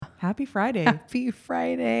Happy Friday. Happy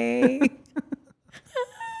Friday.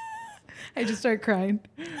 I just started crying.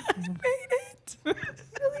 I made it. Really,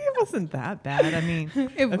 it wasn't that bad. I mean, a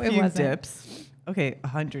few wasn't. dips. Okay,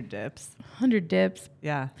 100 dips. 100 dips,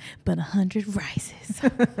 Yeah. but 100 rises.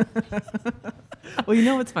 Well, you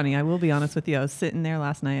know what's funny? I will be honest with you. I was sitting there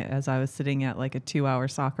last night as I was sitting at like a 2-hour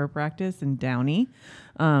soccer practice in Downey.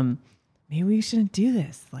 Maybe we shouldn't do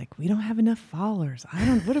this. Like, we don't have enough followers.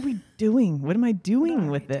 What are we doing? What am I doing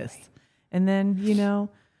with this? And then, you know,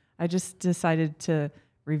 I just decided to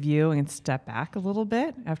review and step back a little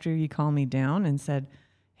bit after you calmed me down and said,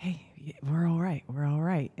 hey, we're all right. We're all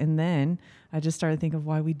right. And then I just started thinking of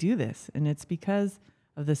why we do this. And it's because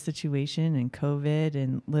of the situation and COVID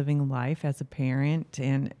and living life as a parent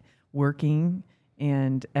and working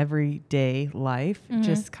and everyday life,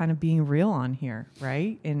 just kind of being real on here,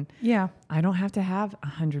 right? And Yeah. I don't have to have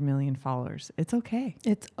 100 million followers. It's okay.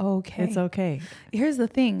 It's okay. It's okay. Here's the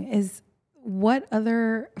thing is, what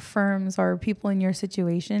other firms or people in your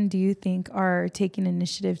situation do you think are taking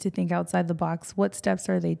initiative to think outside the box? What steps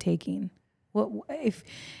are they taking? What if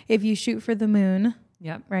you shoot for the moon,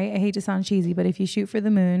 Yep. right? I hate to sound cheesy, but if you shoot for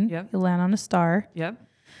the moon, Yep. you'll land on a star. Yep.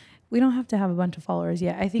 We don't have to have a bunch of followers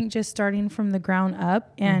yet. I think just starting from the ground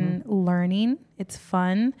up and learning, it's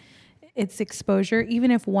fun. It's exposure. Even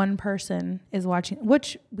if one person is watching,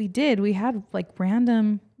 which we did, we had like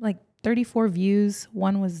random, like 34 views.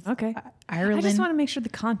 One was Okay. Ireland. I just want to make sure the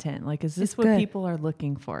content, like, is this It's what good. people are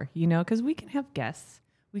looking for? You know, because we can have guests.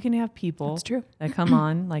 We can have people That's true. that come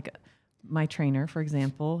on, like my trainer, for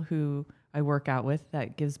example, who I work out with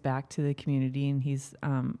that gives back to the community. And he's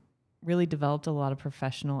really developed a lot of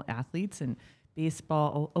professional athletes and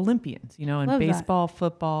baseball Olympians, you know, and Love that. baseball,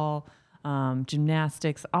 football,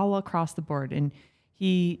 gymnastics, all across the board. And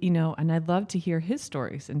he, you know, and I'd love to hear his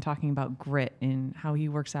stories and talking about grit and how he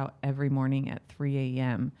works out every morning at 3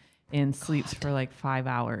 a.m. and sleeps for like 5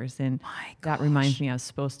 hours. And that reminds me, I was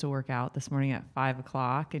supposed to work out this morning at 5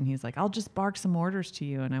 o'clock. And he's like, I'll just bark some orders to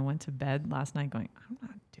you. And I went to bed last night going, I'm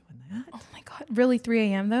not doing that. Oh my God. Really 3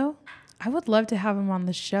 a.m. though? I would love to have him on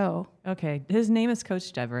the show. Okay. His name is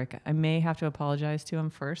Coach Deverick. I may have to apologize to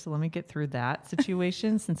him first. So let me get through that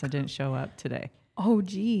situation since I didn't show up today. Oh,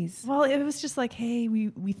 geez. Well, it was just like, hey,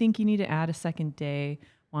 we think you need to add a second day.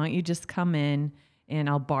 Why don't you just come in and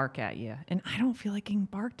I'll bark at you? And I don't feel like getting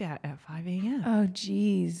barked at 5 a.m. Oh,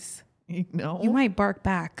 geez. You know? You might bark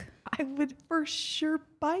back. I would for sure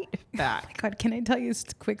bite back. God, can I tell you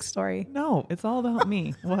a quick story? No, it's all about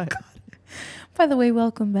me. What? By the way,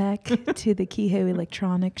 welcome back to the Kehoe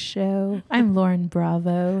Electronics Show. I'm Lauren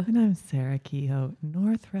Bravo. And I'm Sarah Kehoe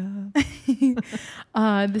Northrop.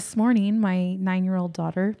 This morning, my 9-year-old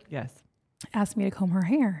daughter Yes. asked me to comb her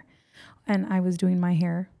hair. And I was doing my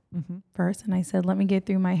hair first. And I said, let me get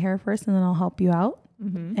through my hair first and then I'll help you out.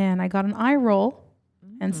 And I got an eye roll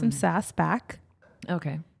and some sass back.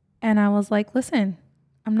 Okay. And I was like, listen,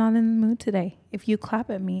 I'm not in the mood today. If you clap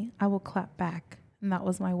at me, I will clap back. And that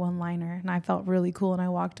was my one-liner. And I felt really cool. And I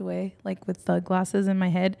walked away like with thug glasses in my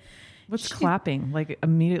head. What's clapping? Like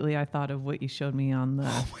immediately I thought of what you showed me on the...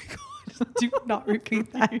 Oh my God. Do not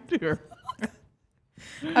repeat that. computer.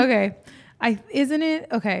 Okay. Isn't it?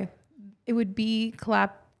 Okay. It would be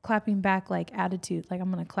clapping back like attitude. Like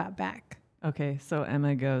I'm going to clap back. Okay. So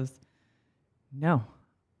Emma goes, no,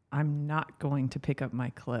 I'm not going to pick up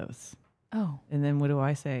my clothes. Oh. And then what do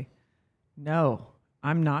I say? No,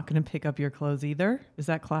 I'm not going to pick up your clothes either. Is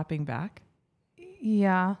that clapping back?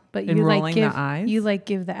 Yeah. But And you like rolling the give, eyes? you like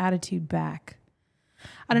give the attitude back.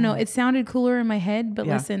 I don't know. It sounded cooler in my head, but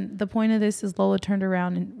Yeah. listen, the point of this is Lola turned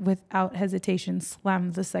around and without hesitation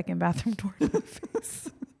slammed the second bathroom door in my face.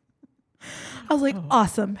 I was like,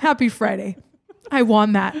 awesome. Happy Friday. I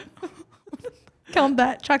won that. Count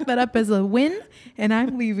that. Chalk that up as a win. And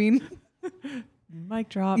I'm leaving. Mic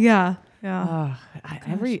drop. Yeah. Yeah. I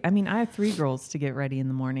have 3 girls to get ready in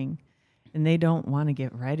the morning and they don't want to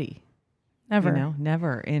get ready. Never. You know,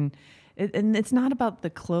 never. And it's not about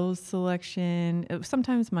the clothes selection.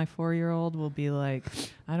 Sometimes my 4-year-old will be like,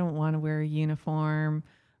 I don't want to wear a uniform.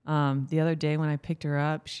 The other day when I picked her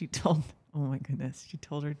up, she told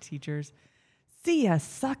her teachers, see ya,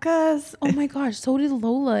 suckers. Oh my gosh. So did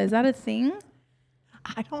Lola. Is that a thing?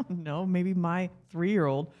 I don't know. Maybe my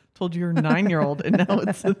 3-year-old told your 9-year-old and now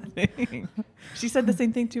it's a thing. She said the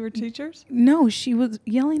same thing to her teachers? No, she was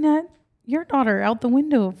yelling at your daughter out the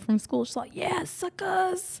window from school. She's like, yeah,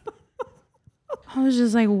 suckers. I was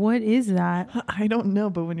just like, what is that? I don't know,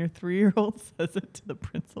 but when your 3-year-old says it to the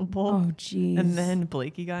principal, Oh, geez. and then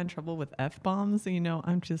Blakey got in trouble with F-bombs, you know,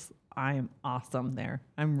 I am awesome there.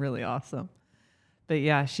 I'm really awesome. But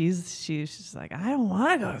yeah, she's like, I don't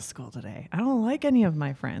want to go to school today. I don't like any of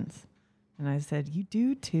my friends. And I said, you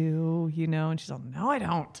do too, you know? And she's like, no, I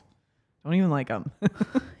don't. Don't even like them.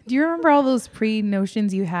 Do you remember all those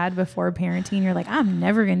pre-notions you had before parenting? You're like, I'm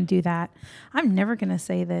never going to do that. I'm never going to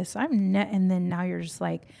say this. And then now you're just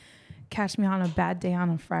like, catch me on a bad day on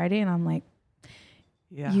a Friday. And I'm like,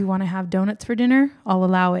 Yeah. you want to have donuts for dinner? I'll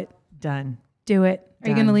allow it. Done. Do it. Are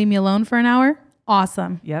you Done. going to leave me alone for an hour?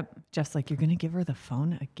 Awesome. Yep. Jeff's like, you're going to give her the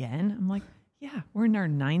phone again? I'm like, yeah, we're in our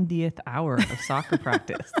 90th hour of soccer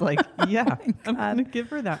practice. Like, yeah, I'm going to give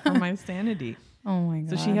her that for my sanity. Oh my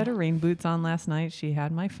God. So she had her rain boots on last night. She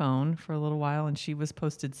had my phone for a little while and she was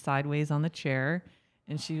posted sideways on the chair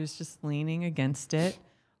and she was just leaning against it,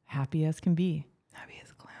 happy as can be. Happy as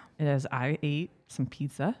a clown. And as I ate some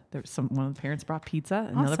pizza, there was one of the parents brought pizza,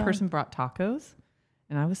 another Awesome. person brought tacos,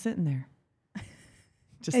 and I was sitting there.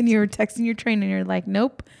 Just And you were texting your trainer and you're like,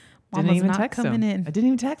 nope, didn't Mama's even not text coming him. in. I didn't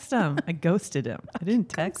even text him. I ghosted him. I didn't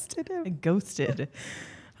text him. I ghosted.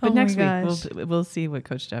 But Oh my next gosh. week we'll see what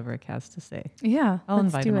Coach Deverick has to say. Yeah. I'll let's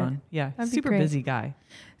invite do him it. on. Yeah, That'd be super great. busy guy.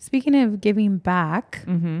 Speaking of giving back,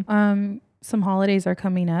 Mm-hmm. some holidays are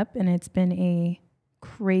coming up and it's been a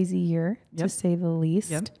crazy year to Yep. say the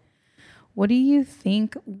least. Yep. What do you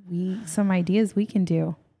think some ideas we can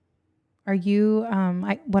do? Are you,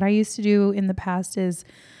 what I used to do in the past is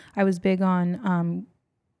I was big on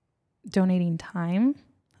donating time.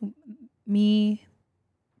 Me,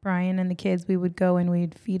 Brian, and the kids, we would go and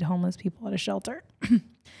we'd feed homeless people at a shelter.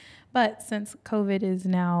 But since COVID is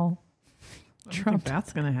now I don't think Trump,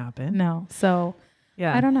 that's going to happen. no. So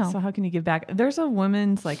Yeah. I don't know. So how can you give back? There's a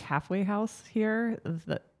women's like halfway house here,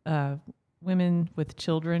 the women with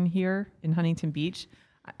children here in Huntington Beach.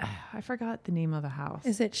 I forgot the name of the house.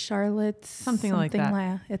 is it Charlotte's? Something like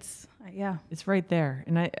that. It's, yeah. It's right there.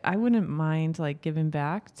 And I wouldn't mind like giving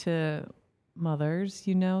back to mothers,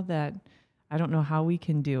 you know, that I don't know how we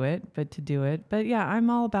can do it, but to do it. But yeah, I'm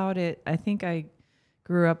all about it. I think I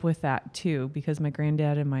grew up with that too, because my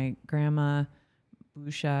granddad and my grandma,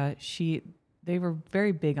 Busha, they were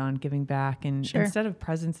very big on giving back. And Sure. instead of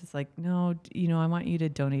presents, it's like, no, you know, I want you to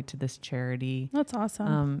donate to this charity. That's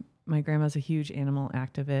awesome. My grandma's a huge animal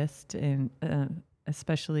activist, and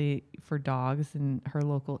especially for dogs in her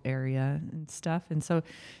local area and stuff. And so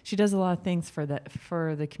she does a lot of things for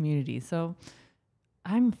the community. So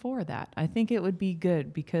I'm for that. I think it would be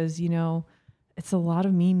good because, you know, it's a lot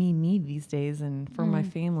of me these days and for my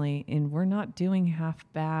family, and we're not doing half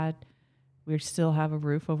bad. We still have a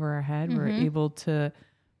roof over our head. We're able to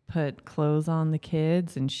put clothes on the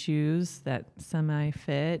kids and shoes that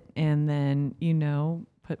semi-fit, and then, you know,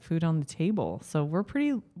 put food on the table. So we're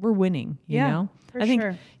winning, you know? For I think,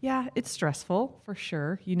 sure. yeah, it's stressful for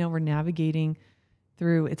sure. You know, we're navigating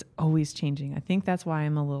through, it's always changing. I think that's why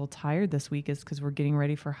I'm a little tired this week is because we're getting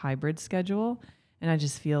ready for hybrid schedule. And I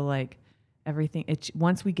just feel like everything,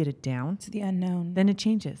 once we get it down, It's the unknown. then it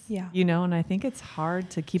changes. Yeah. You know, and I think it's hard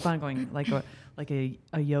to keep on going like a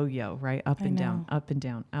yo-yo, right? Up and down, up and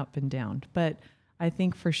down, up and down. But I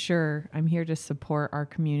think for sure I'm here to support our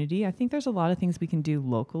community. I think there's a lot of things we can do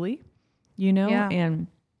locally, you know, and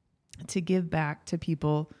to give back to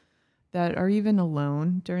people that are even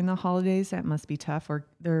alone during the holidays. That must be tough, or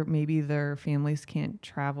maybe their families can't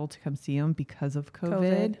travel to come see them because of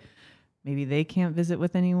COVID. Maybe they can't visit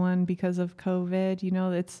with anyone because of COVID. You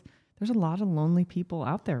know, there's a lot of lonely people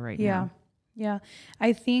out there right now. Yeah.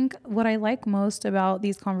 I think what I like most about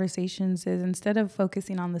these conversations is instead of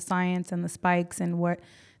focusing on the science and the spikes and what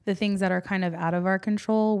the things that are kind of out of our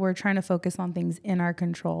control, we're trying to focus on things in our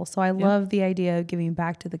control. So I love the idea of giving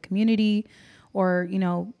back to the community, or, you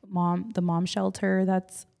know, the mom shelter.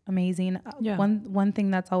 That's amazing. Yeah. One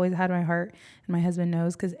thing that's always had my heart, and my husband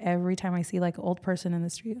knows, because every time I see like an old person in the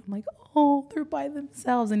street, I'm like, oh, they're by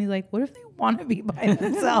themselves. And he's like, what if they want to be by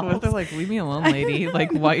themselves? What if they're like, leave me alone, lady?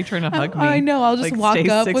 Like, why are you trying to hug me? I know. I'll just Like, walk stay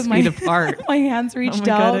up 6 with feet apart. my hands Oh reached my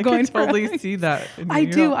God, out, I going could totally for see that. And I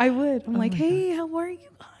you're do. all- I would. I'm like, my hey, how are you?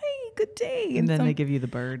 Hi, good day. and then some- they give you the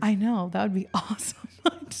bird. I know, that would be awesome.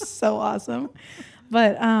 Just so awesome.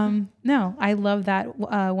 But no, I love that.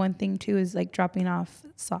 One thing too is like dropping off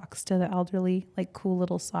socks to the elderly, like cool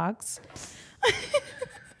little socks.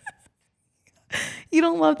 You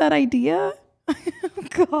don't love that idea?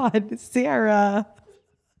 God, Sarah.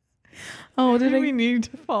 Oh, did we I? need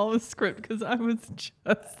to follow a script because I was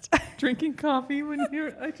just drinking coffee when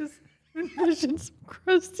I just envisioned some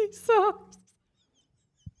crusty socks.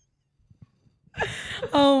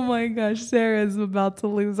 Oh my gosh, Sarah's about to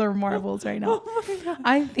lose her marbles right now. Oh my God.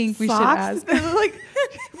 I think we Socks? should ask. Like,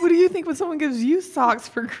 what do you think when someone gives you socks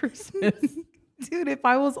for Christmas? Dude, if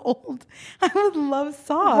I was old, I would love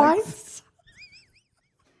socks. Why?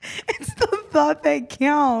 It's the thought that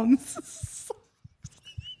counts.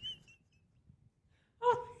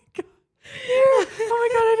 Oh my god! Oh my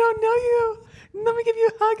god! I don't know you. Let me give you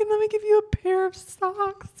a hug and let me give you a pair of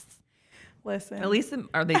socks. Listen. At least,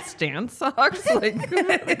 are they Stan socks? Like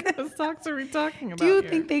what socks are we talking about? Do you here?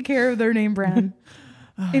 think they care of their name brand?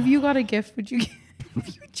 If you got a gift, would you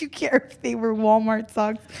care if they were Walmart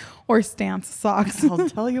socks or Stance socks? I'll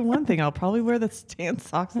tell you one thing. I'll probably wear the Stan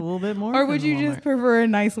socks a little bit more. Or would you just prefer a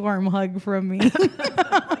nice warm hug from me?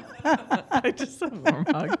 I just said warm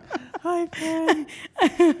hug. Hi, friend.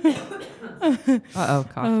 Uh-oh,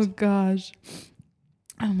 coughed. Oh gosh.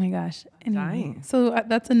 Oh my gosh. Anyway, Dying. so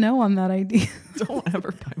that's a no on that idea. Don't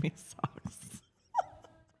ever buy me socks.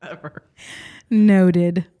 Ever.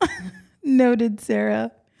 Noted. Noted,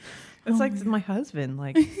 Sarah. It's like my husband.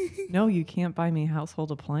 Like, no, you can't buy me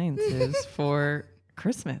household appliances for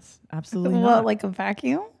Christmas. Absolutely What, not. like a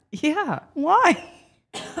vacuum? Yeah. Why?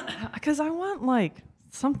 Because I want like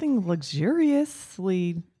something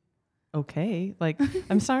luxuriously okay. Like,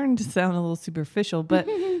 I'm starting to sound a little superficial, but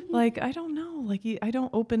like, I don't know. Like, I don't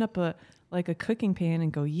open up a cooking pan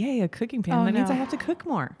and go, yay, a cooking pan. Oh, That means I no. have to cook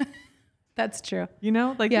more. That's true. You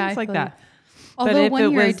know, like Yeah, things I like feel that. Although if one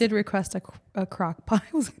it year I was- did request a crock pot.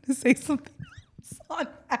 I was going to say something else on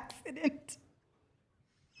accident.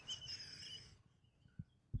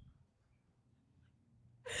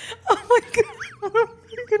 Oh my god! What am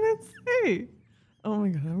I gonna say? Oh my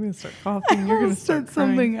god, I'm gonna start coughing. You're gonna start said crying.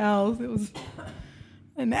 something else. It was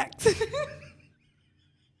an accident.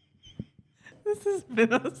 This has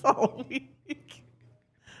been us all week.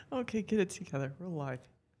 Okay, get it together. We're live.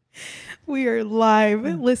 We are live.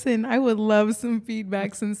 Listen, I would love some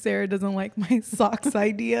feedback since Sarah doesn't like my socks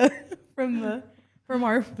idea from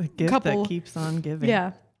our The gift couple. that keeps on giving.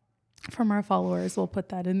 Yeah, from our followers. We'll put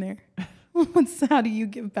that in there. How do you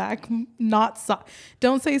give back? Not socks.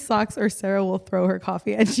 Don't say socks or Sarah will throw her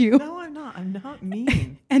coffee at you. No, I'm not. I'm not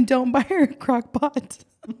mean. And don't buy her a crock pot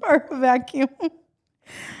or a vacuum.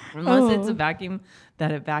 Unless it's a vacuum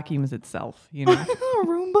that it vacuums itself, you know? A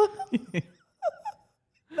Roomba.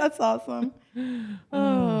 That's awesome.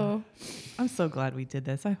 Oh. I'm so glad we did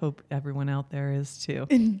this. I hope everyone out there is too.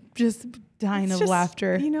 And just dying It's of just,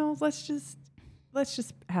 laughter. You know, let's just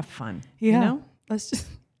have fun. Yeah. You know?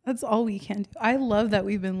 That's all we can do. I love that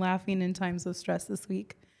we've been laughing in times of stress this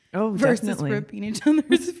week Oh, versus definitely. ripping each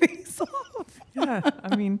other's face off. Yeah.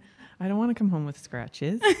 I mean, I don't want to come home with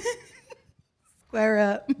scratches. Square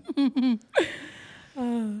up.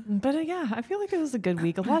 But yeah, I feel like it was a good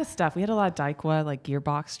week. A lot of stuff. We had a lot of Daiwa, like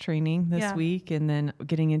gearbox training this week, and then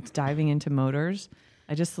diving into motors.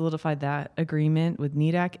 I just solidified that agreement with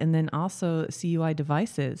NEDAC, and then also CUI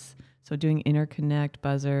devices. So doing interconnect,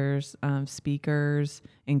 buzzers, speakers,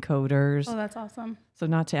 encoders. Oh, that's awesome. So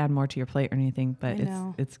not to add more to your plate or anything, but I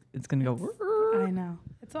know. it's gonna go. I know.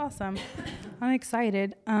 It's awesome. I'm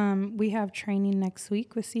excited. We have training next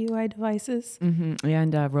week with CUI devices And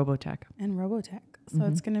Robotech, and Robotech. So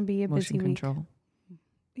it's going to be a motion busy week. control.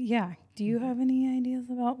 Yeah. Do you have any ideas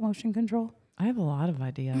about motion control? I have a lot of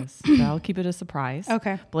ideas, but I'll keep it a surprise.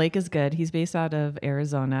 Okay. Blake is good. He's based out of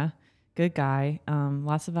Arizona. Good guy.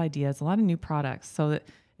 Lots of ideas, a lot of new products. So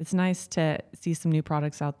it's nice to see some new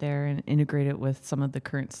products out there and integrate it with some of the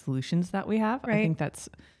current solutions that we have. Right. I think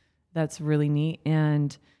that's really neat.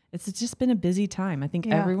 And it's just been a busy time. I think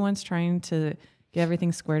everyone's trying to get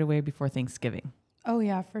everything squared away before Thanksgiving. Oh,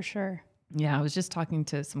 yeah, for sure. Yeah, I was just talking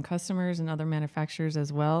to some customers and other manufacturers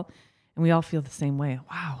as well. And we all feel the same way.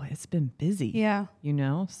 Wow, it's been busy. Yeah. You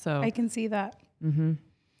know, so. I can see that. Mm-hmm.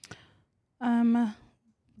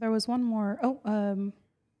 There was one more.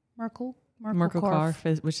 Merkel Merkel Korf.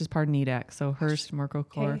 Korf, which is part of NEDAC. So Hearst, Merkel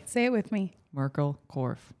Korf, Okay, say it with me. Merkel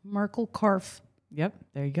Korf. Merkel Korf. Yep,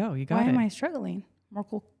 there you go. You got Why it. am I struggling?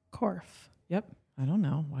 Merkel Korf. Yep. I don't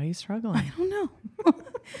know. Why are you struggling? I don't know.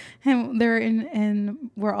 And they're and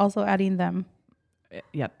we're also adding them.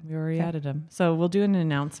 Yep, we already added them. So we'll do an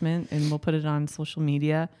announcement and we'll put it on social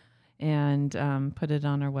media and put it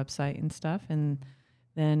on our website and stuff. And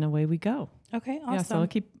then away we go. Okay, awesome. Yeah, so I'll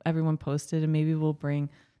keep everyone posted and maybe we'll bring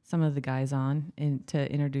some of the guys on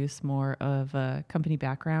to introduce more of a company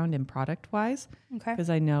background and product wise. Okay. Because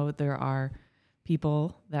I know there are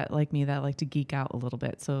people that like me that like to geek out a little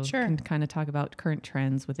bit. So Sure. can kind of talk about current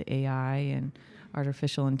trends with the AI and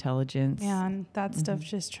artificial intelligence. Man, that stuff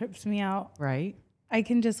just trips me out. Right? I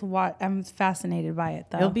can just watch. I'm fascinated by it,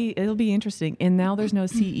 though. It'll be interesting. And now there's no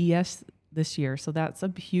CES this year. So that's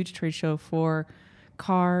a huge trade show for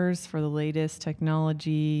cars, for the latest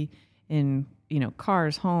technology in,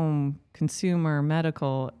 cars, home, consumer,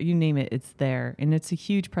 medical, you name it, it's there. And it's a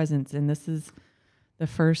huge presence. And this is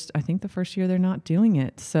I think the first year they're not doing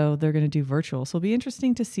it. So they're going to do virtual. So it'll be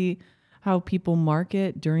interesting to see how people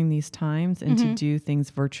market during these times and to do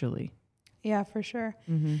things virtually. Yeah, for sure.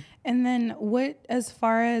 And then as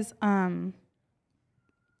far as,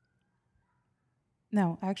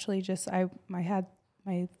 no, actually I had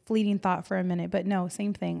my fleeting thought for a minute, but no,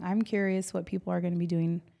 same thing. I'm curious what people are going to be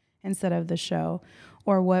doing instead of the show,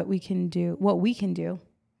 or what we can do.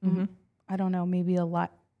 I don't know, maybe a live,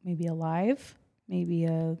 maybe a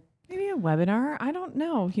webinar. I don't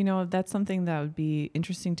know. That's something that would be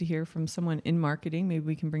interesting to hear from someone in marketing. Maybe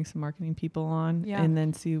we can bring some marketing people on and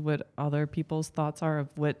then see what other people's thoughts are of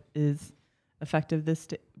what is effective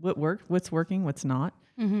what's working, what's not.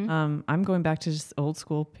 I'm going back to just old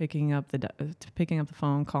school, picking up the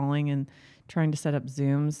phone, calling, and trying to set up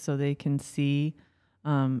Zooms so they can see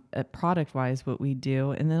product wise what we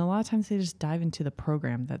do. And then a lot of times they just dive into the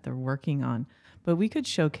program that they're working on. But we could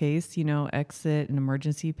showcase, exit and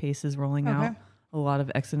emergency PACEs rolling out, a lot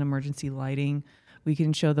of exit and emergency lighting. We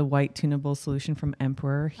can show the white tunable solution from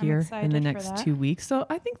Emperor here in the next 2 weeks. So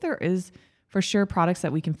I think there is for sure products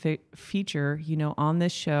that we can feature, on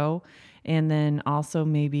this show, and then also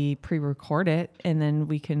maybe pre-record it, and then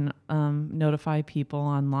we can notify people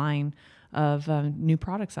online of new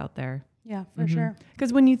products out there. Yeah, for sure.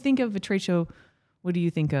 Because when you think of a trade show, what do you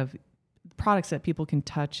think of? Products that people can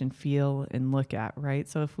touch and feel and look at, right?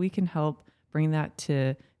 So if we can help bring that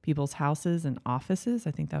to people's houses and offices,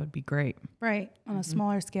 I think that would be great. Right. On a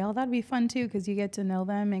smaller scale, that'd be fun too, because you get to know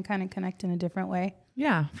them and kind of connect in a different way.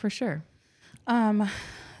 Yeah, for sure.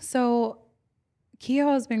 So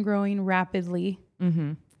Kehoe has been growing rapidly.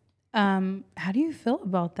 How do you feel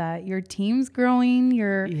about that? Your team's growing.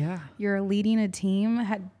 You're leading a team.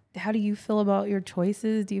 How do you feel about your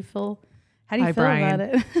choices? How do you feel Brian.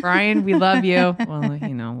 about it? Brian, we love you. Well,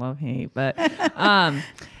 love, hate. But,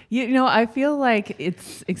 I feel like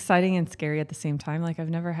it's exciting and scary at the same time. Like I've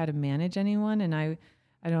never had to manage anyone. And I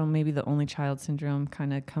don't know, maybe the only child syndrome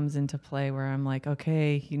kind of comes into play where I'm like,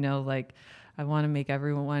 okay, I want to make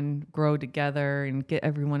everyone grow together and get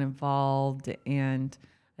everyone involved. And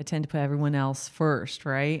I tend to put everyone else first,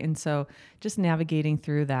 right? And so just navigating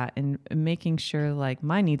through that and making sure like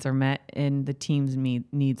my needs are met and the team's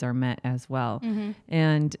needs are met as well.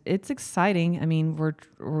 And it's exciting. I mean,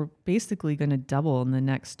 we're basically going to double in the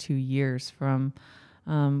next 2 years from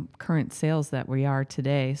current sales that we are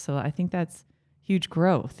today. So I think that's huge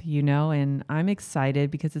growth, and I'm excited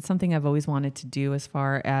because it's something I've always wanted to do as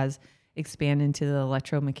far as expand into the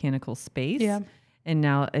electromechanical space. Yeah. And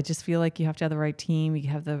now I just feel like you have to have the right team. You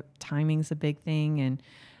have the timing's a big thing.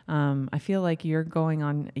 And I feel like you're going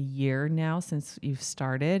on a year now since you've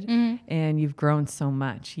started and you've grown so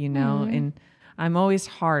much, and I'm always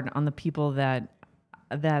hard on the people that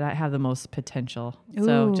I have the most potential. Ooh.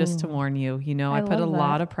 So just to warn you, I put a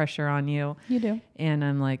lot of pressure on you. You do. And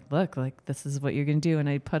I'm like, look, like this is what you're going to do. And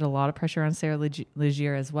I put a lot of pressure on Sarah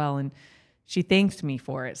Legier as well. And she thanked me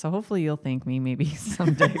for it. So hopefully you'll thank me maybe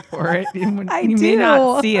someday for it. You may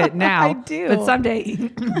not see it now. I do. But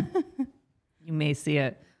someday you may see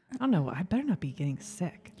it. I don't know. I better not be getting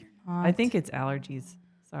sick. I think it's allergies.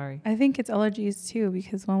 Sorry. I think it's allergies too,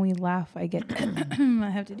 because when we laugh, I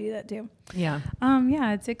have to do that too. Yeah.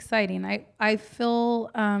 Yeah, it's exciting. I feel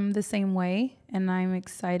the same way, and I'm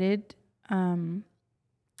excited.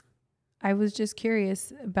 I was just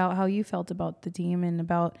curious about how you felt about the team and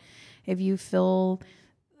about if you feel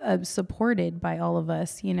supported by all of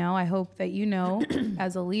us. I hope that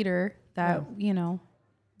as a leader that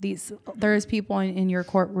there's people in your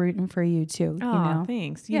court rooting for you too.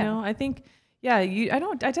 Thanks. I think. Yeah,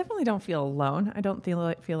 I definitely don't feel alone. I don't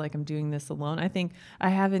feel like I'm doing this alone. I think I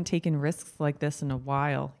haven't taken risks like this in a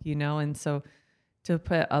while, and so to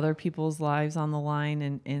put other people's lives on the line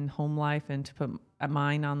and in home life and to put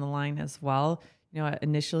mine on the line as well.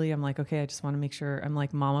 Initially I'm like, okay, I just want to make sure I'm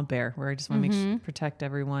like Mama Bear, where I just want to make sure protect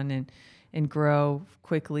everyone and grow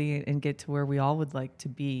quickly and get to where we all would like to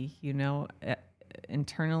be,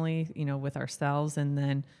 internally, with ourselves and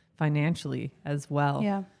then financially as well.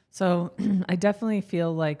 Yeah. So I definitely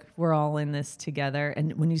feel like we're all in this together.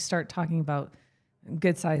 And when you start talking about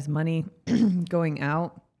good sized money going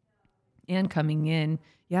out and coming in,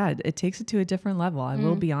 yeah, it takes it to a different level. I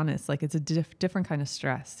will be honest. Like it's a different kind of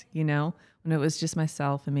stress, when it was just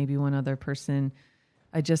myself and maybe one other person,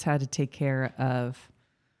 I just had to take care of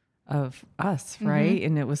us. Right.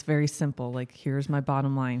 And it was very simple. Like, here's my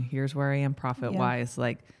bottom line. Here's where I am profit wise.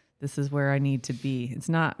 Like, this is where I need to be. It's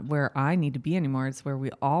not where I need to be anymore. It's where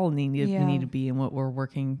we all need to be and what we're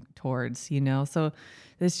working towards, So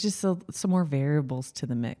there's just some more variables to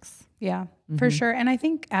the mix. Yeah, for sure. And I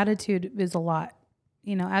think attitude is a lot.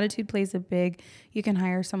 attitude plays a big, you can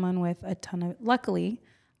hire someone with a ton of, luckily,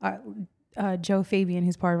 Joe Fabian,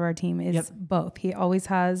 who's part of our team, is both. He always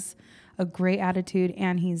has a great attitude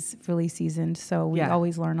and he's really seasoned. So we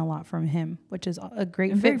always learn a lot from him, which is a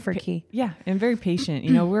great fit for Key. Yeah. And very patient.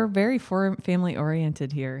 We're very family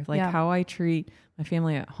oriented here. Like how I treat my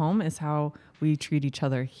family at home is how we treat each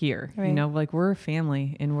other here. Right. Like we're a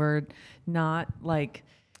family and we're not like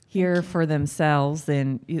here for themselves.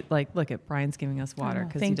 And look at Brian's giving us water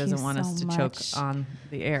because he doesn't want us to choke on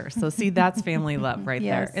the air. So see, that's family love right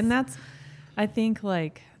there. And I think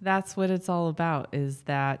like that's what it's all about is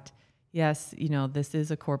that, yes, this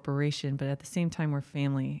is a corporation, but at the same time, we're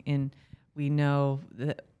family and we know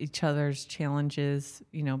that each other's challenges,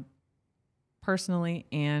 personally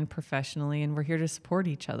and professionally, and we're here to support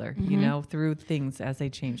each other, through things as they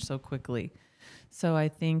change so quickly. So I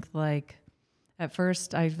think like at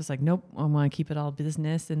first I was like, nope, I want to keep it all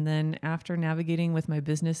business. And then after navigating with my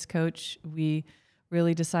business coach, we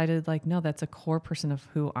really decided like, no, that's a core person of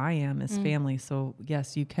who I am as family. So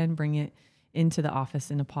yes, you can bring it into the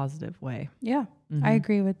office in a positive way. Yeah, I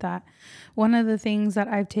agree with that. One of the things that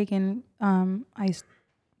I've taken, I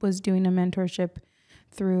was doing a mentorship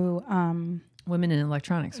through Women in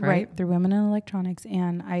Electronics, right? Through Women in Electronics.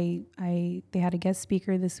 And they had a guest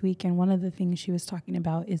speaker this week. And one of the things she was talking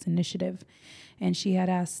about is initiative. And she had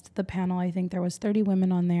asked the panel, I think there was 30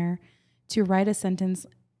 women on there, to write a sentence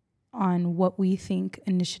on what we think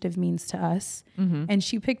initiative means to us. And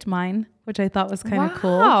she picked mine, which I thought was kind of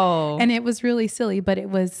cool. And it was really silly, but it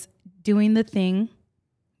was doing the thing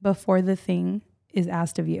before the thing is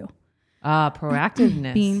asked of you.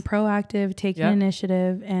 Proactiveness. Being proactive, taking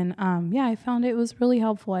initiative. And I found it was really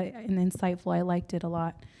helpful and insightful. I liked it a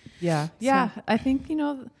lot. Yeah. Yeah. I think,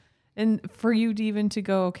 and for you to even to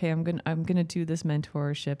go, okay, I'm gonna do this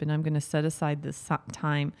mentorship and I'm gonna set aside this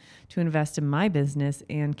time to invest in my business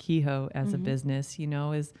and Kehoe as a business,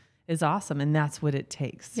 is awesome. And that's what it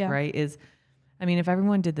takes, right? If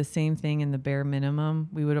everyone did the same thing in the bare minimum,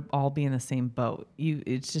 we would all be in the same boat.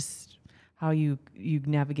 It's just how you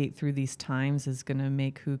navigate through these times is gonna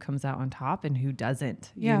make who comes out on top and who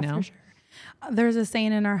doesn't. For sure. There's a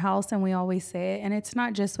saying in our house and we always say it, and it's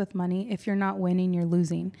not just with money. If you're not winning, you're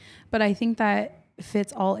losing. But I think that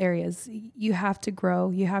fits all areas. You have to grow.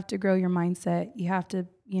 You have to grow your mindset. You have to,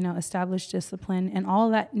 establish discipline and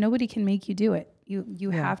all that. Nobody can make you do it.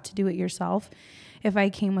 You have to do it yourself. If I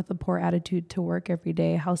came with a poor attitude to work every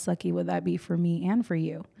day, how sucky would that be for me and for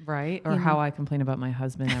you? Right. Or how I complain about my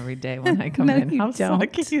husband every day when I come in. How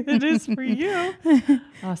sucky it is for you.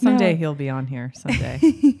 Someday he'll be on here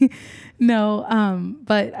someday. No.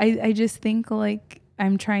 But I just think like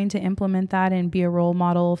I'm trying to implement that and be a role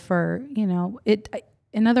model for,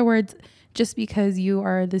 in other words, just because you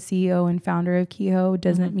are the CEO and founder of Kehoe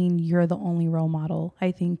doesn't mean you're the only role model.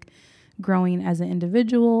 I think growing as an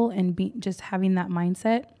individual and just having that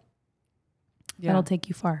mindset, that'll take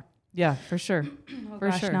you far. Yeah, for sure.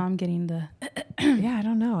 Sure. Now I'm getting the... Yeah, I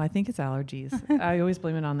don't know. I think it's allergies. I always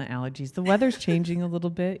blame it on the allergies. The weather's changing a little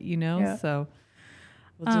bit, so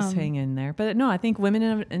we'll just hang in there. But no, I think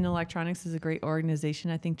Women in Electronics is a great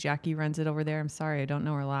organization. I think Jackie runs it over there. I'm sorry, I don't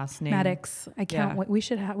know her last name. Maddox. I can't wait. We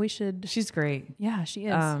should. She's great. Yeah, she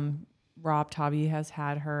is. Rob Tobby has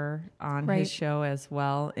had her on his show as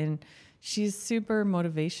well. And she's super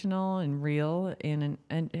motivational and real and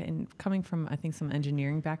coming from, I think, some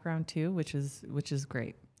engineering background too, which is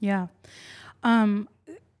great. Yeah.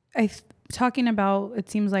 It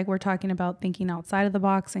seems like we're talking about thinking outside of the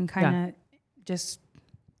box and kind of just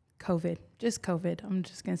COVID. I'm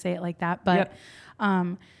just going to say it like that. But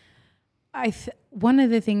one of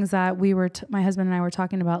the things that my husband and I were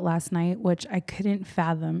talking about last night, which I couldn't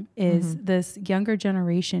fathom, is this younger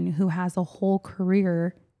generation who has a whole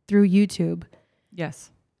career through YouTube.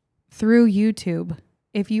 Yes. Through YouTube.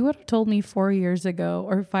 If you would have told me 4 years ago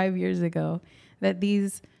or 5 years ago that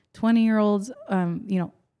these 20-year-olds,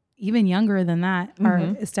 even younger than that, are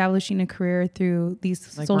establishing a career through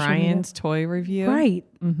these like social Ryan's toy review. Right.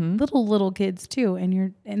 Little kids too.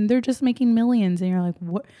 And they're just making millions. And you're like,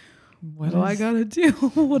 what do I got to do?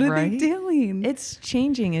 What are they doing? It's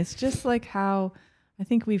changing. It's just like how I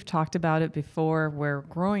think we've talked about it before, where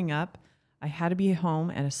growing up, I had to be home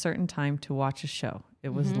at a certain time to watch a show. It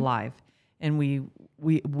was live. And we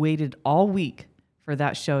waited all week for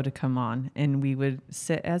that show to come on. And we would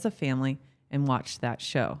sit as a family and watch that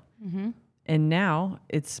show. And now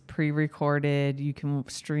it's pre-recorded. You can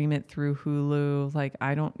stream it through Hulu. Like,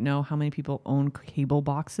 I don't know how many people own cable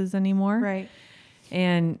boxes anymore. Right.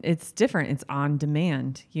 And it's different. It's on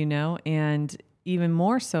demand, and even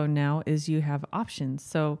more so now is you have options.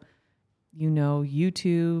 So,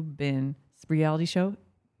 YouTube and reality show,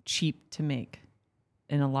 cheap to make.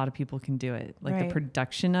 And a lot of people can do it. Like Right. the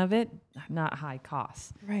production of it, not high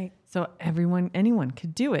cost. Right. So anyone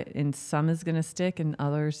could do it. And some is going to stick and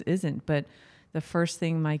others isn't. But the first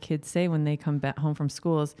thing my kids say when they come back home from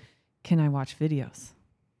school is, can I watch videos?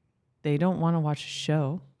 They don't want to watch a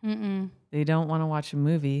show. Mm-mm. They don't want to watch a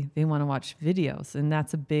movie. They want to watch videos. And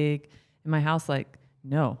that's a big, in my house, like,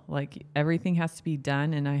 no, like everything has to be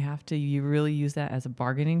done. And I have to, you really use that as a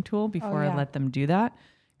bargaining tool before I let them do that.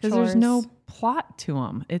 Because there's no plot to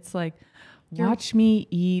them. It's like, watch me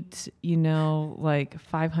eat, like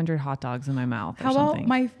 500 hot dogs in my mouth or something.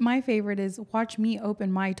 How about my favorite is watch me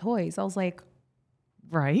open my toys. I was like,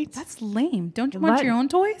 right? that's lame. Don't you want your own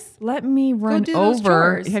toys? Let me run do those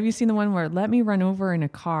over. chores. Have you seen the one where let me run over in a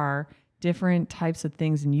car, different types of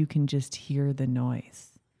things, and you can just hear the noise?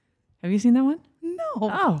 Have you seen that one? No.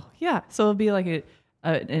 Oh, yeah. So it'll be like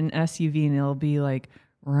an SUV and it'll be like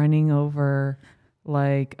running over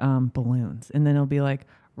like balloons. And then it'll be like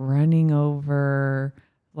running over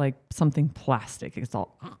like something plastic. It's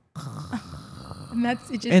all, And that's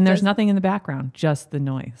it. Just and there's nothing in the background, just the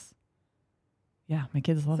noise. Yeah, my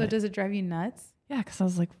kids love it. So does it drive you nuts? Yeah, because I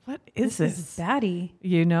was like, what is this? Is baddie.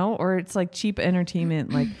 Or it's like cheap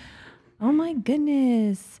entertainment, like, oh my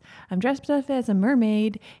goodness, I'm dressed up as a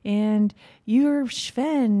mermaid and you're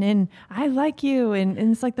Sven and I like you. And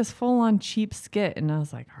it's like this full on cheap skit. And I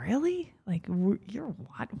was like, really? Like, you're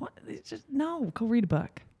what? What? It's just, no, go read a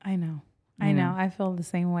book. I know. I know. I feel the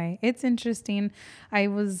same way. It's interesting. I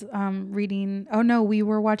was reading. Oh no, we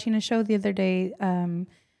were watching a show the other day.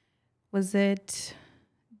 Was it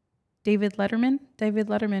David Letterman? David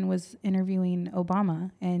Letterman was interviewing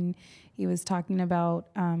Obama, and he was talking about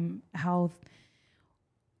how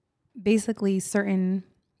basically certain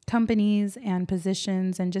companies and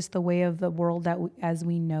positions and just the way of the world that as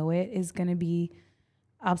we know it is going to be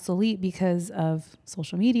obsolete because of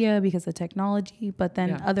social media, because of technology, but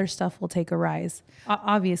then other stuff will take a rise,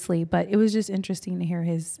 obviously. But it was just interesting to hear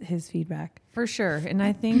his feedback. For sure. And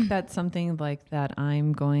I think that's something like that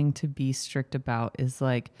I'm going to be strict about is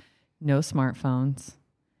like no smartphones,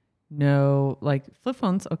 no like flip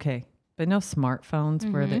phones. Okay. But no smartphones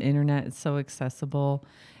where the internet is so accessible.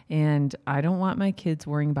 And I don't want my kids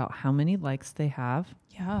worrying about how many likes they have.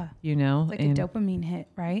 Yeah. Like a dopamine hit,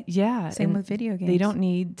 right? Yeah. Same with video games. They don't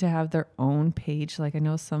need to have their own page. Like I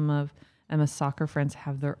know some of Emma's soccer friends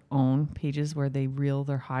have their own pages where they reel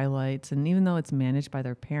their highlights. And even though it's managed by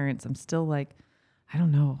their parents, I'm still like, I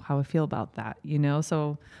don't know how I feel about that,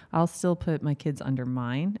 So I'll still put my kids under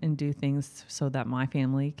mine and do things so that my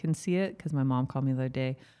family can see it. Because my mom called me the other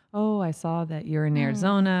day, oh, I saw that you're in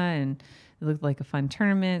Arizona and it looked like a fun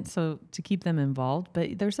tournament. So to keep them involved,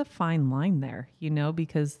 but there's a fine line there,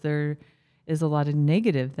 because there is a lot of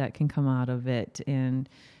negative that can come out of it. And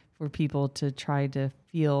for people to try to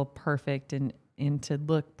feel perfect and to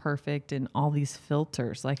look perfect and all these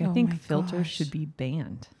filters, like I think filters should be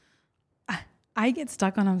banned. I get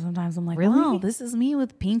stuck on them sometimes. I'm like, really? Oh, this is me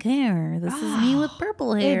with pink hair. This is me with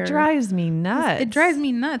purple hair. It drives me nuts. It drives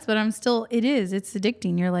me nuts, but it's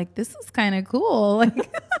addicting. You're like, this is kind of cool. Like,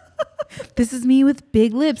 this is me with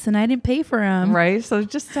big lips and I didn't pay for them. Right. So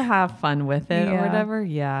just to have fun with it or whatever.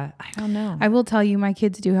 Yeah. I don't know. I will tell you, my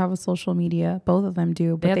kids do have a social media. Both of them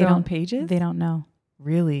do, but they have their own pages? They don't know.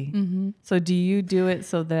 Really? Mm-hmm. So do you do it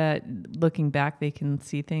so that looking back, they can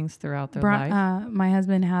see things throughout their life? My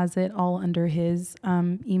husband has it all under his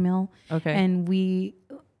email. Okay. And we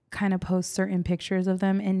kind of post certain pictures of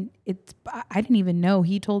them. And I didn't even know.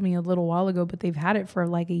 He told me a little while ago, but they've had it for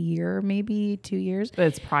like a year, maybe 2 years. But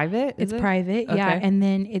it's private? It's private. Okay. Yeah. And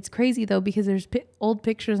then it's crazy though, because there's old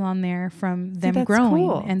pictures on there from them growing.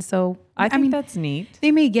 Cool. And so I think that's neat.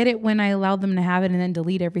 They may get it when I allow them to have it and then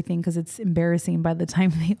delete everything because it's embarrassing by the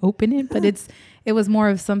time they open it. But it was more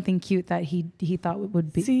of something cute that he thought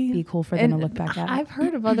would be cool for them to look back at. I've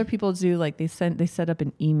heard of other people do like they set up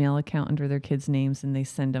an email account under their kids' names and they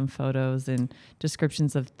send them photos and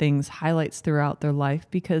descriptions of things, highlights throughout their life,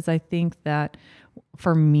 because I think that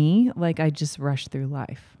for me, like I just rush through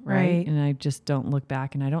life, right? And I just don't look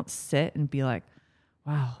back and I don't sit and be like,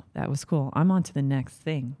 wow, that was cool. I'm on to the next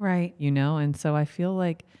thing. Right. And so I feel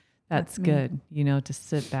like that's good, to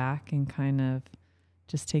sit back and kind of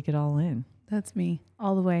just take it all in. That's me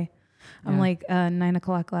all the way. Yeah. I'm like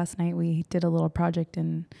 9:00 last night. We did a little project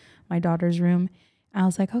in my daughter's room. I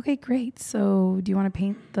was like, okay, great. So do you want to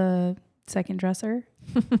paint the second dresser?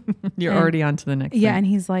 You're already on to the next thing. And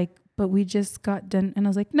he's like, but we just got done. And I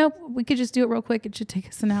was like, nope, we could just do it real quick. It should take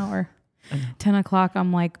us an hour. 10 o'clock,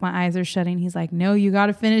 I'm like, my eyes are shutting. He's like, no, you got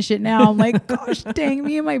to finish it now. I'm like, gosh, dang,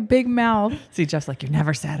 me and my big mouth. See, Jeff's like, you're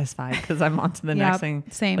never satisfied because I'm on to the next thing.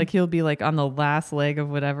 Same. Like he'll be like on the last leg of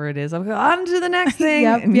whatever it is. I'll go on to the next thing.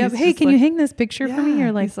 Yep. And he's Hey, just can like, you hang this picture for me?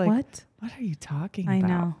 You're like, he's like, what? What are you talking I about?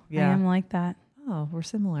 know. Yeah. I am like that. Oh, we're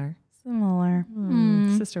similar. Similar.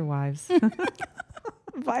 Sister wives.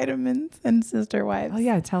 Vitamins and sister wives. Oh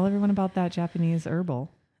yeah. Tell everyone about that Japanese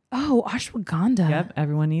herbal. Oh, ashwagandha. Yep.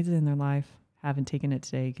 Everyone needs it in their life. Haven't taken it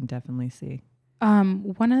today. You can definitely see.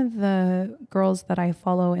 One of the girls that I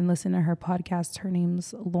follow and listen to her podcast, her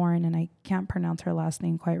name's Lauren, and I can't pronounce her last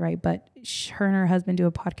name quite right, but her and her husband do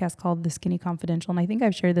a podcast called The Skinny Confidential. And I think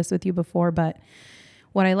I've shared this with you before, but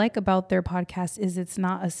what I like about their podcast is it's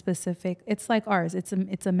not a specific, it's like ours. It's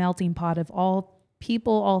a melting pot of all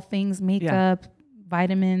people, all things, makeup,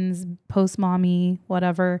 vitamins, post mommy,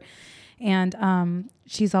 whatever. And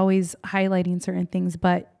she's always highlighting certain things,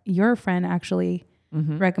 but your friend actually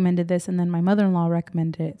recommended this, and then my mother-in-law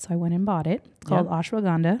recommended it. So I went and bought it. It's called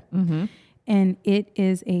ashwagandha, and it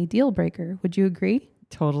is a deal breaker. Would you agree?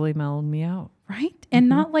 Totally mellowed me out. Right? And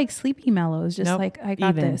not like sleepy mellows, just like, I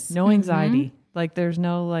got this. No anxiety. Like there's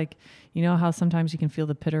no like, you know how sometimes you can feel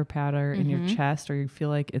the pitter patter in your chest, or you feel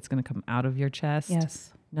like it's going to come out of your chest?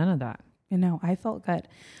 Yes. None of that. You know, I felt good.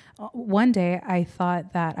 One day I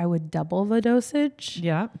thought that I would double the dosage.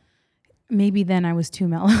 Yeah. Maybe then I was too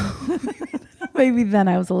mellow. Maybe then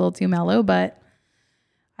I was a little too mellow, but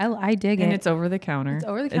I dig it. And it's over the counter. It's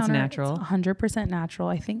over the counter. It's natural. It's 100% natural.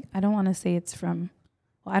 I think, I don't want to say it's from,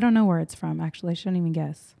 well, I don't know where it's from. Actually, I shouldn't even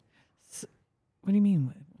guess. What do you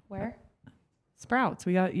mean? Where? Sprouts.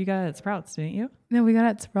 You got it at Sprouts, didn't you? No, we got it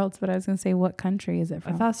at Sprouts, but I was going to say, what country is it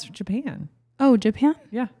from? I thought it's Japan. Oh, Japan?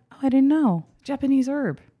 Yeah. Oh, I didn't know. Japanese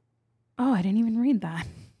herb. Oh, I didn't even read that.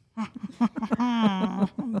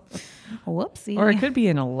 Whoopsie. Or it could be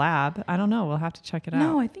in a lab. I don't know. We'll have to check it out.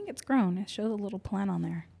 No, I think it's grown. It shows a little plant on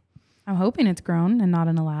there. I'm hoping it's grown and not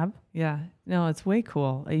in a lab. Yeah. No, it's way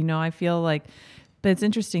cool. You know, I feel like, but it's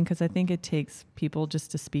interesting because I think it takes people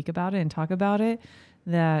just to speak about it and talk about it,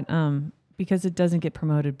 that because it doesn't get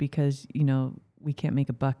promoted because, you know, we can't make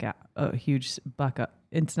a huge buck up.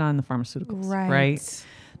 It's not in the pharmaceuticals, right?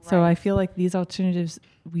 So I feel like these alternatives,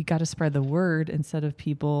 we got to spread the word instead of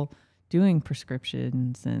people doing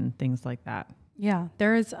prescriptions and things like that. Yeah.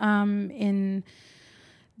 There's, in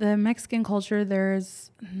the Mexican culture, there's,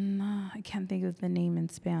 I can't think of the name in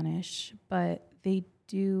Spanish, but they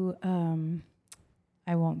do,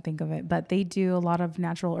 I won't think of it, but they do a lot of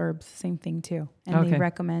natural herbs, same thing too. And they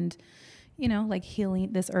recommend, you know, like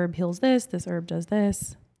healing, this herb heals this herb does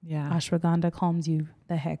this. Yeah. Ashwagandha calms you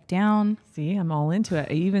the heck down. See, I'm all into it.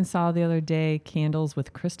 I even saw the other day candles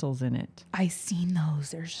with crystals in it. I seen those.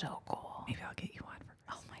 They're so cool. Maybe I'll get you one for Christmas.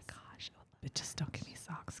 Oh my gosh. But just don't give me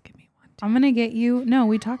socks. Give me one. I'm going to get you. No,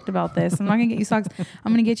 we talked about this. I'm not going to get you socks.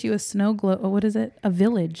 I'm going to get you a snow globe. What is it? A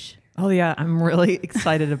village. Oh yeah. I'm really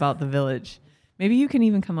excited about the village. Maybe you can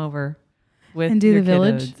even come over with and do your the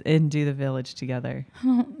village kiddos and do the village together.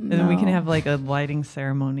 No. And then we can have like a lighting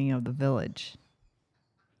ceremony of the village.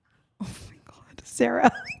 Oh my God,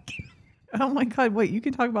 Sarah. Oh my God. Wait, you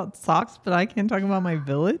can talk about socks, but I can't talk about my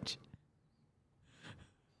village?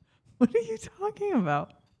 What are you talking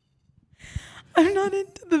about? I'm not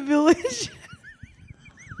into the village.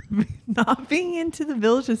 Not being into the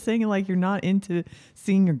village is saying like you're not into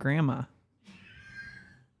seeing your grandma.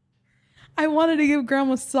 I wanted to give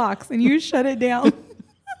grandma socks and you shut it down.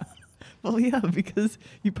 Well, yeah, because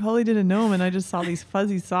you probably didn't know them, and I just saw these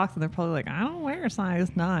fuzzy socks, and they're probably like, I don't wear a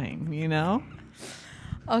size 9, you know?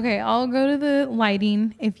 Okay, I'll go to the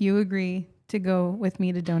lighting if you agree to go with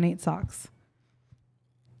me to donate socks.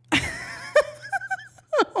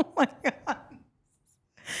 Oh my God.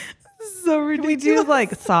 This is so ridiculous. Can we do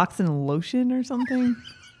like socks and lotion or something?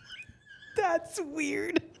 That's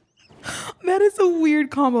weird. That is a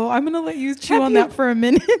weird combo. I'm going to let you chew on that for a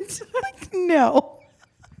minute. Like, no.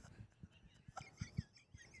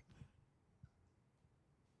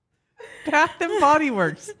 Bath and Body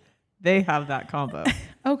Works. They have that combo.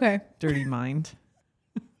 Okay. Dirty mind.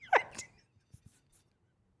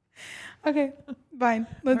 Okay, fine.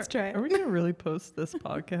 Let's try it. Are we going to really post this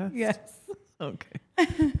podcast? Yes. Okay.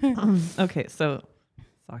 Okay, so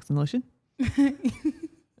socks and lotion.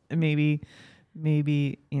 And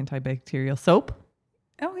maybe antibacterial soap.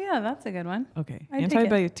 Oh, yeah, that's a good one. Okay. I take it.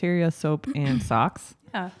 Antibacterial soap and socks.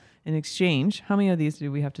 Yeah. In exchange, how many of these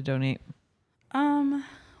do we have to donate?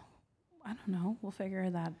 I don't know. We'll figure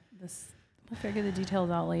the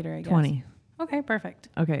details out later, I guess. 20. Okay, perfect.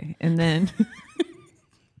 Okay. And then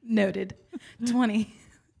Noted. 20.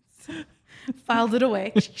 Filed it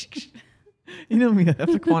away. You know me, I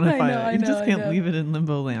have to quantify I it. You know, just I can't know. leave it in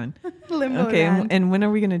limbo land. Limbo Okay, land. and when are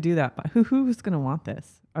we going to do that? Who's going to want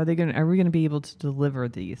this? Are we going to be able to deliver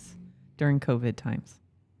these during COVID times?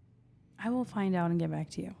 I will find out and get back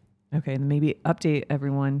to you. Okay, and maybe update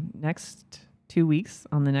everyone next 2 weeks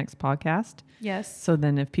on the next podcast. Yes. So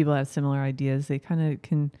then if people have similar ideas, they kind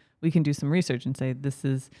of we can do some research and say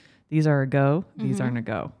these are a go, these aren't a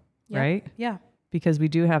go, Yep. right? Yeah. Because we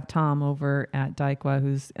do have Tom over at Daiqua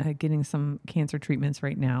who's getting some cancer treatments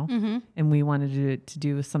right now. Mm-hmm. And we wanted to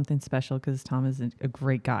do something special because Tom is a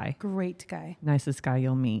great guy, Great guy. nicest guy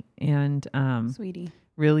you'll meet. And Sweetie.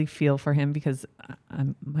 really feel for him because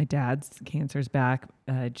my dad's cancer's back.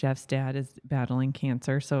 Jeff's dad is battling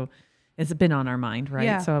cancer. So it's been on our mind, right?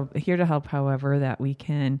 Yeah. So here to help however that we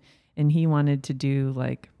can. And he wanted to do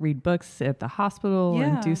like read books at the hospital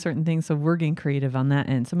and Yeah. do certain things. So we're getting creative on that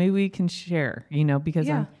end. So maybe we can share, because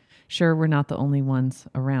Yeah. I'm sure we're not the only ones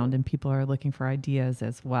around and people are looking for ideas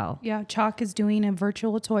as well. Yeah. Chalk is doing a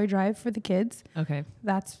virtual toy drive for the kids. Okay.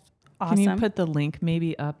 That's awesome. Can you put the link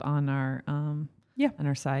maybe up on our Yeah. on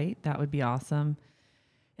our site? That would be awesome.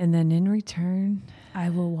 And then in return, I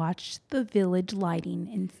will watch the village lighting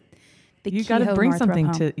in the you got to Kehoe bring Northrop something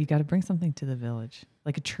home. you got to bring something to the village,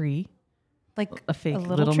 like a tree, like a fake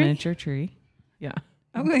little little tree? miniature tree. Yeah.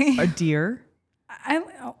 Okay. A deer.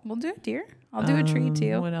 We'll do a deer. I'll do a tree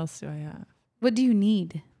too. What else do I have? What do you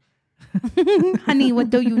need? Honey, what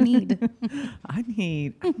do you need? I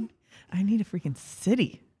need a freaking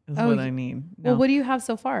city is Oh, what I need. Well, No. what do you have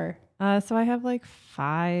so far? So I have like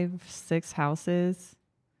 5-6 houses.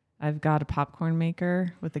 I've got a popcorn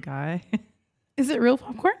maker with a guy. Is it real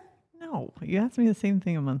popcorn? No, you asked me the same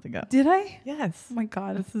thing a month ago. Did I? Yes. Oh my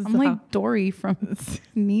God. This is I'm how- like Dory from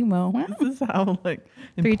Nemo. This is how like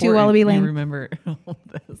 3, 2, important Wallaby you Lane. remember all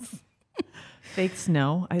this. Fake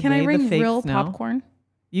snow. Can I lay the bring fake real snow. popcorn?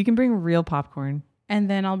 You can bring real popcorn. And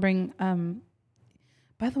then I'll bring,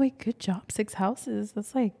 by the way, good job. 6 houses.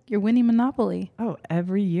 That's like, you're winning Monopoly. Oh,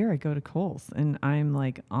 every year I go to Kohl's and I'm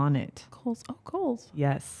like on it. Kohl's. Oh, Kohl's.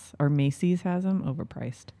 Yes. Or Macy's has them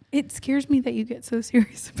overpriced. It scares me that you get so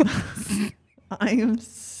serious about this. I am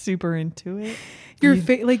super into it. You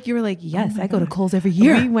were like, yes, I go to Kohl's every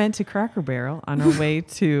year. We went to Cracker Barrel on our way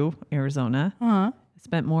to Arizona. Uh-huh.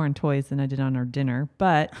 Spent more on toys than I did on our dinner,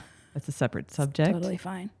 but that's a separate subject. Totally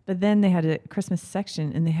fine. But then they had a Christmas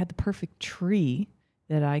section and they had the perfect tree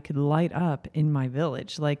that I could light up in my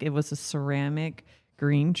village. Like it was a ceramic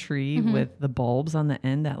green tree with the bulbs on the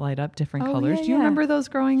end that light up different Oh, colors. yeah, Do you yeah. remember those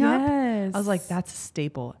growing up? Yes. I was like, that's a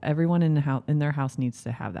staple. Everyone in the house, in their house needs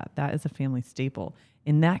to have that. That is a family staple.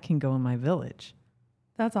 And that can go in my village.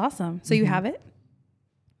 That's awesome. So you have it?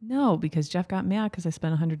 No, because Jeff got mad because I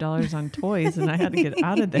spent $100 on toys and I had to get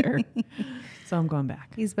out of there. So I'm going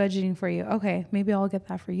back. He's budgeting for you. Okay, maybe I'll get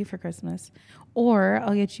that for you for Christmas. Or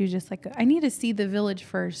I'll get you just like, I need to see the village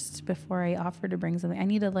first before I offer to bring something. I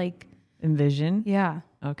need to like, Envision. yeah.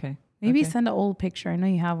 Okay. Maybe Okay. send an old picture. I know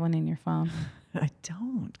you have one in your phone. I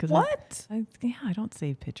don't. Cause What? I don't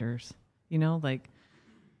save pictures. Like,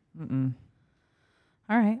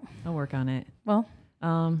 All right. I'll work on it. Well,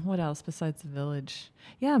 What else besides the village?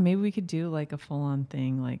 Yeah, maybe we could do like a full on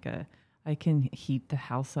thing. I can heat the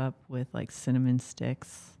house up with like cinnamon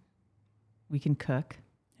sticks. We can cook.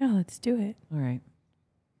 yeah, let's do it. All right.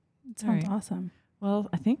 It sounds right. awesome. Well,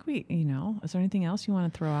 I think is there anything else you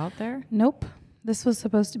want to throw out there? Nope. This was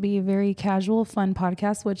supposed to be a very casual, fun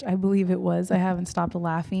podcast, which I believe it was. I haven't stopped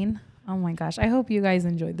laughing. Oh my gosh. I hope you guys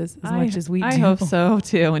enjoyed this as much as we do. I hope so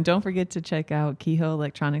too. And don't forget to check out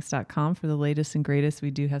KehoeElectronics.com for the latest and greatest. We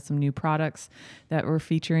do have some new products that we're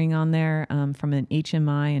featuring on there from an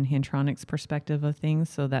HMI and Handtronics perspective of things.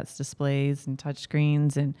 So that's displays and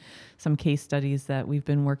touchscreens and some case studies that we've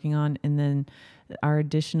been working on. And then our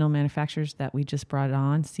additional manufacturers that we just brought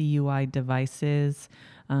on, CUI Devices,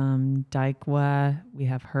 Daiqua, we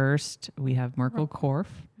have Hearst, we have Merkel Korf,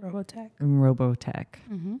 Robotech. and Robotech.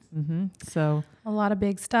 Mm-hmm. So A lot of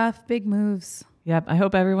big stuff, big moves. yep. I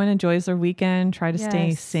hope everyone enjoys their weekend. Try to stay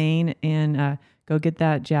Yes. sane and go get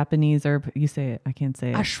that Japanese herb. You say it. I can't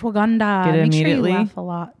say it. Ashwagandha. Get it Make immediately. sure you laugh a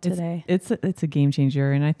lot today. It's a game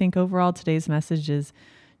changer. And I think overall today's message is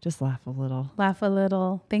just laugh a little. Laugh a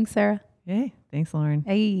little. Thanks, Sarah. Hey, thanks, Lauren.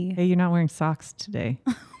 Hey. Hey, you're not wearing socks today.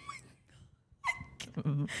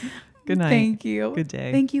 Good night. Thank you. Good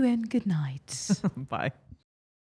day. Thank you and good night. Bye.